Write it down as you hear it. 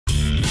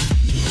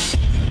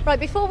Right,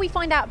 before we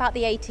find out about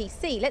the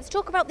ATC, let's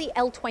talk about the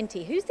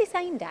L20. Who's this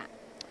aimed at?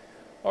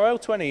 Our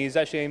L20 is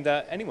actually aimed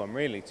at anyone,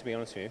 really, to be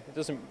honest with you. It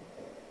doesn't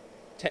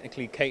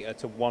technically cater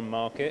to one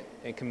market.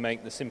 It can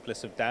make the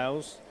simplest of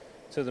dowels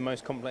to the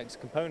most complex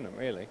component,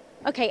 really.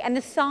 Okay, and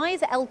the size,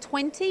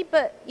 L20,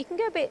 but you can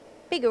go a bit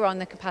bigger on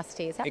the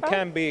capacity, is that right? It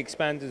can be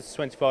expanded to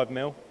 25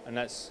 mil, and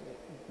that's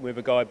with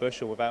a guide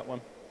bush or without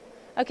one.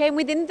 Okay, and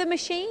within the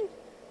machine,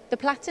 the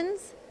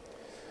platens?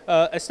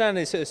 As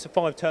standard, it's a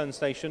 5-turn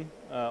station,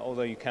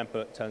 although you can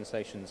put turn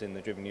stations in the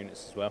driven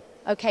units as well.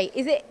 Okay,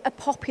 is it a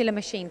popular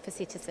machine for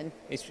Citizen?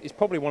 It's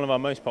probably one of our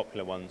most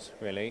popular ones,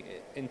 really.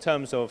 In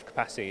terms of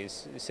capacity,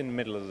 it's in the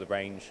middle of the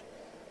range.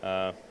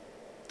 It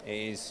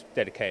is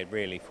dedicated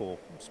really for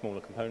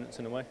smaller components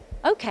in a way.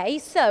 Okay,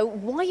 so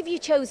why have you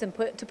chosen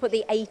to put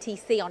the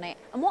ATC on it?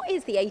 And what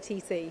is the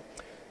ATC?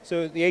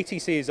 So the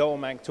ATC is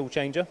automatic tool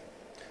changer.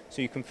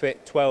 So you can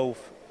fit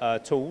 12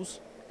 tools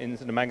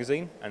into the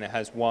magazine, and it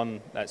has one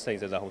that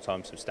stays there the whole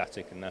time, so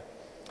static in there.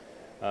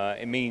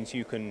 It means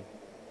you can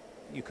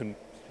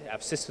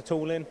have sister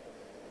tool in.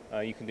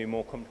 You can do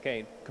more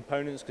complicated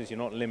components because you're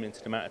not limited to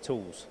the amount of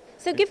tools.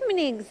 So give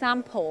me an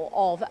example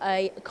of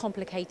a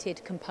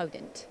complicated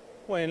component.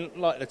 Well, in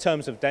like the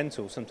terms of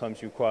dental,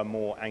 sometimes you require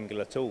more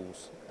angular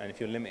tools, and if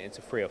you're limited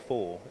to 3 or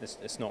 4,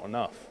 it's not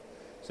enough.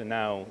 So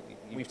now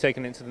we've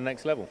taken it to the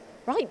next level.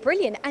 Right,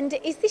 brilliant. And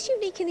is this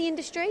unique in the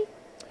industry?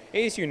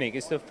 It is unique.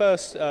 It's the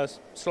first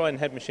sliding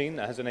head machine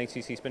that has an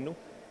ATC spindle.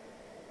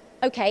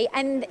 Okay,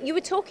 and you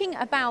were talking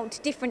about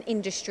different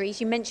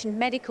industries. You mentioned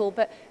medical,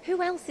 but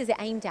who else is it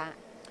aimed at?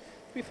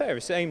 To be fair,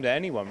 it's aimed at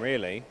anyone,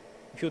 really.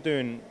 If you're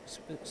doing,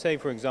 say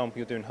for example,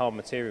 you're doing hard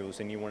materials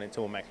and you want it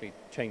to automatically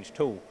change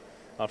tool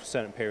after a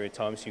certain period of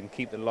time so you can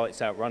keep the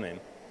lights out running,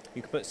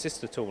 you can put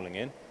sister tooling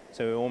in,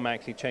 so it will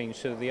automatically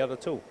change to the other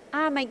tool.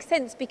 Makes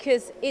sense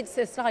because it's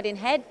a sliding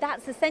head.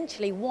 That's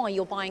essentially why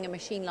you're buying a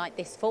machine like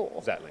this for.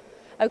 Exactly.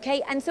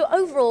 Okay, and so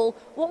overall,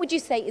 what would you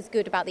say is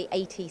good about the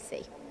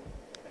ATC?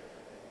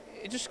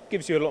 It just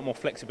gives you a lot more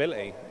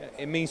flexibility.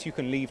 It means you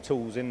can leave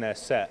tools in their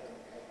set.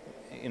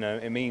 You know,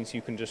 it means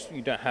you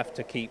don't have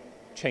to keep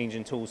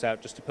changing tools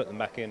out just to put them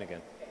back in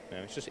again. You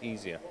know, it's just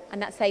easier.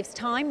 And that saves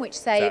time, which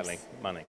saves... Exactly, money.